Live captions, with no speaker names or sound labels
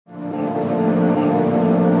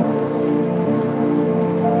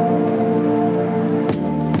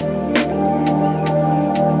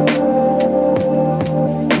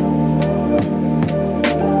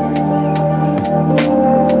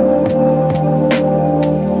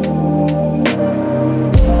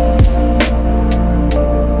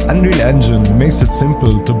Engine makes it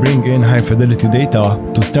simple to bring in high-fidelity data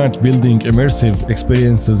to start building immersive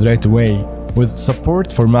experiences right away, with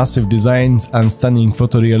support for massive designs and stunning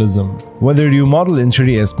photorealism. Whether you model in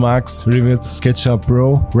 3ds Max, Revit, SketchUp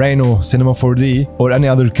Pro, Rhino, Cinema 4D, or any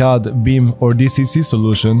other CAD, BIM, or DCC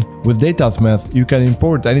solution, with DataThmeth you can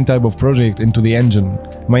import any type of project into the engine.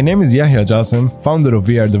 My name is Yahya Jassim, founder of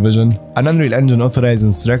VR Division, an Unreal Engine authorized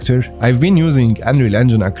instructor. I've been using Unreal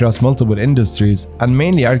Engine across multiple industries and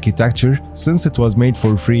mainly architecture since it was made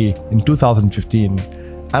for free in 2015.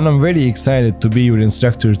 And I'm very excited to be your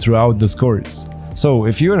instructor throughout this course. So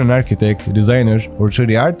if you're an architect, designer, or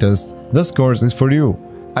 3D artist, this course is for you.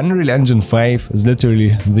 Unreal Engine 5 is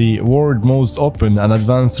literally the world's most open and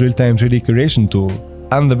advanced real-time 3D creation tool.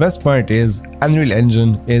 And the best part is, Unreal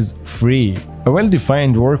Engine is free. A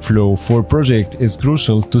well-defined workflow for project is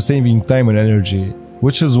crucial to saving time and energy,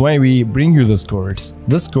 which is why we bring you this course.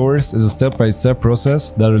 This course is a step-by-step process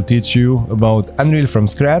that will teach you about Unreal from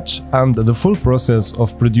scratch and the full process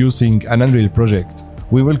of producing an Unreal project.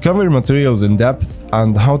 We will cover materials in depth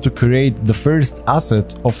and how to create the first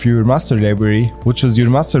asset of your master library, which is your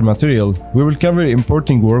master material. We will cover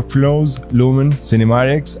importing workflows, Lumen,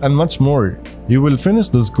 cinematics, and much more. You will finish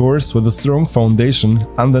this course with a strong foundation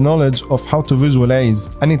and the knowledge of how to visualize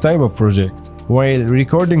any type of project. While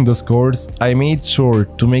recording this course, I made sure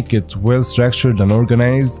to make it well structured and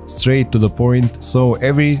organized, straight to the point, so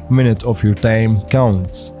every minute of your time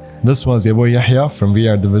counts. This was your boy Yahya from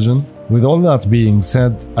VR Division. With all that being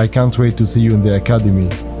said, I can't wait to see you in the academy.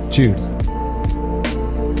 Cheers!